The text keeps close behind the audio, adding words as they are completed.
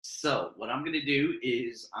So what I'm going to do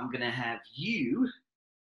is I'm going to have you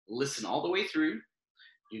listen all the way through.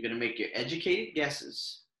 You're going to make your educated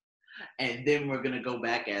guesses. And then we're going to go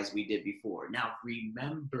back as we did before. Now,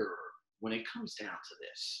 remember, when it comes down to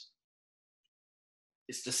this,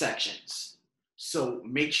 it's the sections. So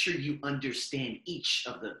make sure you understand each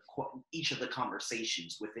of the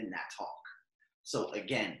conversations within that talk. So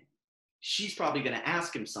again, she's probably going to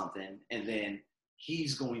ask him something, and then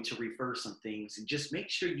he's going to refer some things, and just make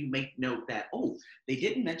sure you make note that, oh, they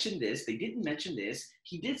didn't mention this, they didn't mention this,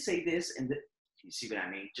 he did say this, and you see what I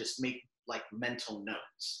mean? Just make like mental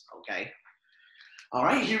notes, okay? All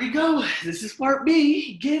right, here we go. This is part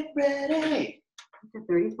B. Get ready. Chapter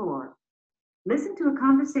 34. Listen to a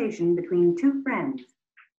conversation between two friends.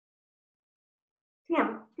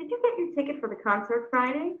 Tim, did you get your ticket for the concert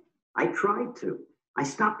Friday? I tried to. I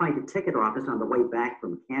stopped by the ticket office on the way back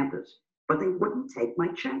from campus, but they wouldn't take my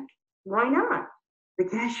check. Why not? The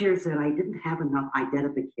cashier said I didn't have enough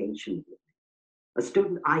identification with me. A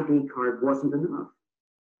student ID card wasn't enough.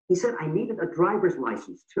 He said I needed a driver's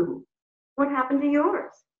license too. What happened to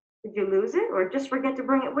yours? Did you lose it or just forget to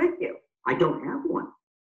bring it with you? I don't have one.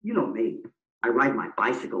 You know me. I ride my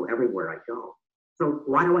bicycle everywhere I go. So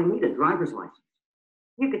why do I need a driver's license?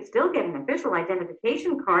 You could still get an official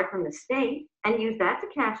identification card from the state and use that to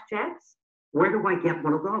cash checks. Where do I get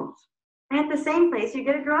one of those? At the same place you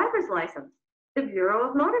get a driver's license, the Bureau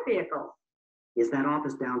of Motor Vehicles. Is that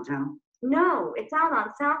office downtown? No, it's out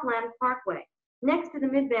on Southland Parkway, next to the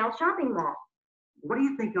Midvale Shopping Mall. What do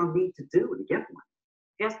you think I'll need to do to get one?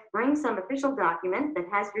 Just bring some official document that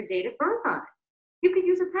has your date of birth on it. You could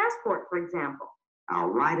use a passport, for example. I'll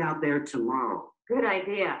ride out there tomorrow. Good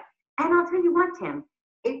idea. And I'll tell you what, Tim,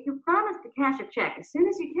 if you promise to cash a check as soon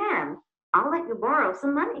as you can, I'll let you borrow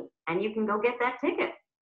some money, and you can go get that ticket.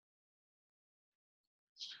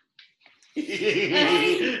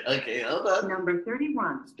 Okay, hold on. Number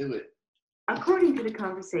 31. Let's do it. According to the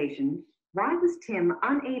conversation, why was Tim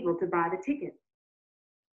unable to buy the ticket?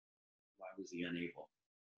 Why was he unable?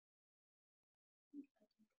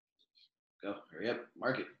 Go, hurry up,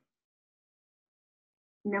 mark it.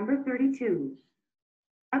 Number 32.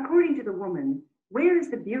 According to the woman, where is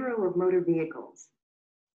the Bureau of Motor Vehicles?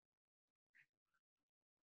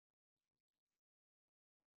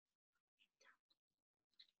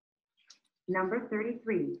 Number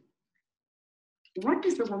 33. What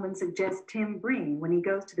does the woman suggest Tim bring when he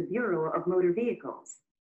goes to the Bureau of Motor Vehicles?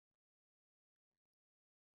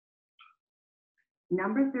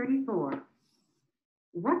 Number 34.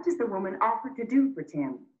 What does the woman offer to do for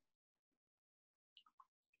Tim?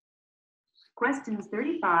 Questions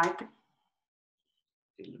 35. Okay,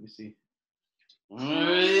 let me see.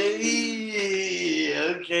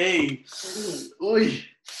 Okay. 38. Oy.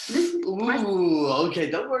 Listen to questions. Ooh, okay,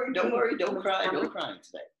 don't worry, don't cry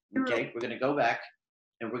today. Okay, we're gonna go back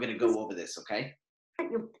and we're gonna go over this, okay?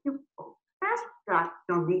 You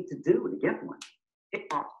don't need to do to get one. Get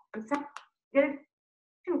it?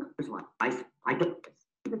 There's one. I don't.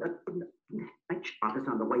 My office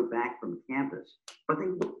on the way back from campus, but they.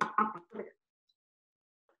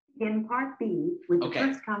 In part B with the Okay.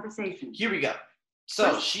 first conversation. Here we go.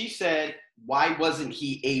 So she said, why wasn't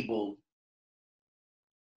he able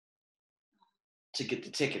to get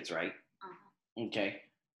the tickets, right? Okay.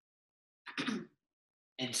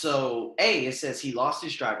 And so it says he lost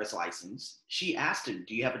his driver's license. She asked him,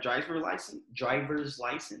 do you have a driver's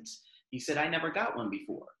license? He said, I never got one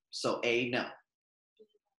before. So A, no.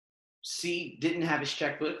 C, didn't have his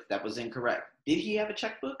checkbook. That was incorrect. Did he have a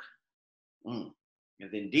checkbook? And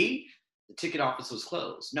then D, the ticket office was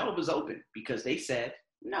closed. No, it was open because they said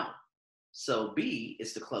no. So B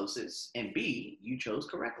is the closest, and B, you chose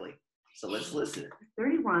correctly. So let's listen.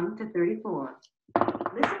 31 to 34.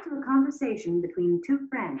 Listen to a conversation between two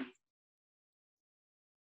friends.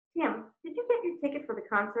 Tim, did you get your ticket for the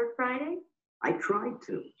concert Friday? I tried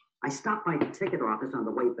to. I stopped by the ticket office on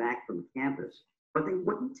the way back from campus, but they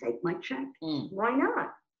wouldn't take my check. Why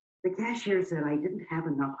not? The cashier said I didn't have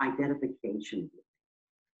enough identification with me.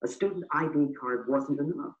 A student ID card wasn't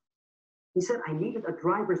enough. He said I needed a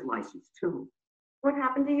driver's license too. What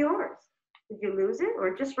happened to yours? Did you lose it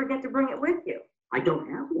or just forget to bring it with you? I don't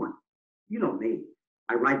have one. You know me.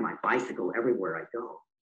 I ride my bicycle everywhere I go.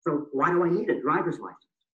 So why do I need a driver's license?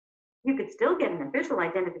 You could still get an official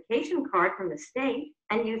identification card from the state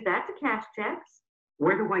and use that to cash checks.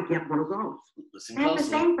 Where do I get one of those? Listen At the closely.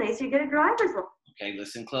 same place you get a driver's license, Okay,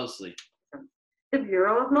 listen closely. the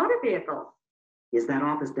Bureau of Motor Vehicles. Is that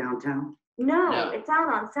office downtown? No, it's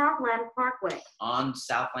out on Southland Parkway, On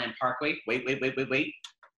Southland Parkway. Wait.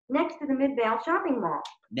 next to the Midvale Shopping Mall.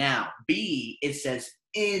 Now, B, it says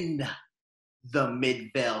in the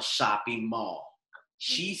Midvale Shopping Mall.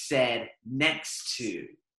 She said next to.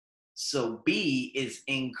 So B is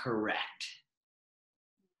incorrect.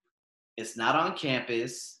 It's not on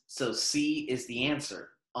campus. So C is the answer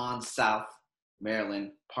on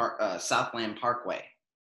Southland Parkway.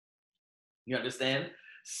 You understand?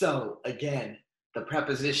 So again, the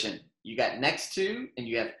preposition, you got next to and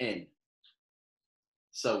you have in.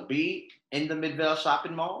 So B, in the Midvale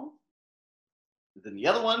Shopping Mall. Then the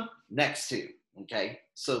other one, next to. Okay?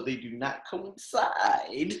 So they do not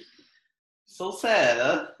coincide. So sad,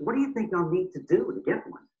 huh? What do you think I'll need to do to get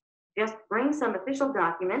one? Just bring some official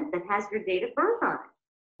document that has your date of birth on it.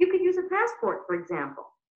 You could use a passport, for example.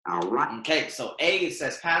 All right. Okay, so A, it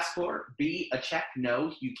says passport. B, a check.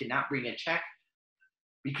 No, you cannot bring a check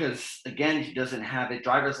because, again, he doesn't have a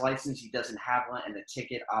driver's license. He doesn't have one, and a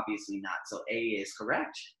ticket, obviously not. So A is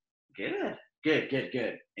correct. Good.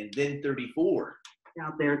 And then 34.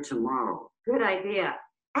 Out there tomorrow. Good idea.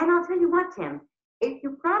 And I'll tell you what, Tim, if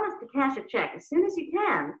you promise to cash a check as soon as you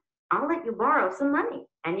can, I'll let you borrow some money,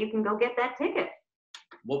 and you can go get that ticket.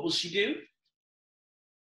 What will she do?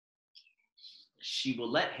 She will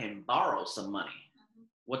let him borrow some money.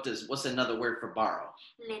 What's another word for borrow?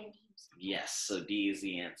 Lend. Yes, so D is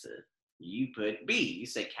the answer. You put B, you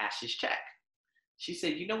say cash his check. She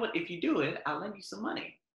said, you know what, if you do it, I'll lend you some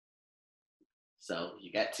money. So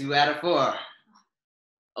you got 2 out of 4.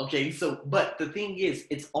 Okay, so, but the thing is,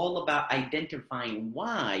 it's all about identifying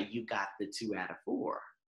why you got the 2 out of 4.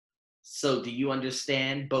 So do you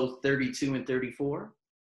understand both 32 and 34?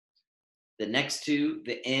 The next two,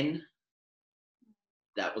 the N,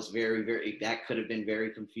 that was that could have been very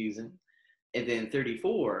confusing. And then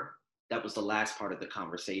 34, that was the last part of the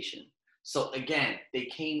conversation. So again, they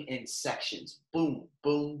came in sections. Boom,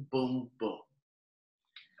 boom, boom, boom.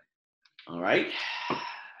 All right.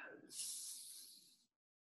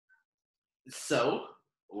 So,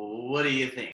 what do you think?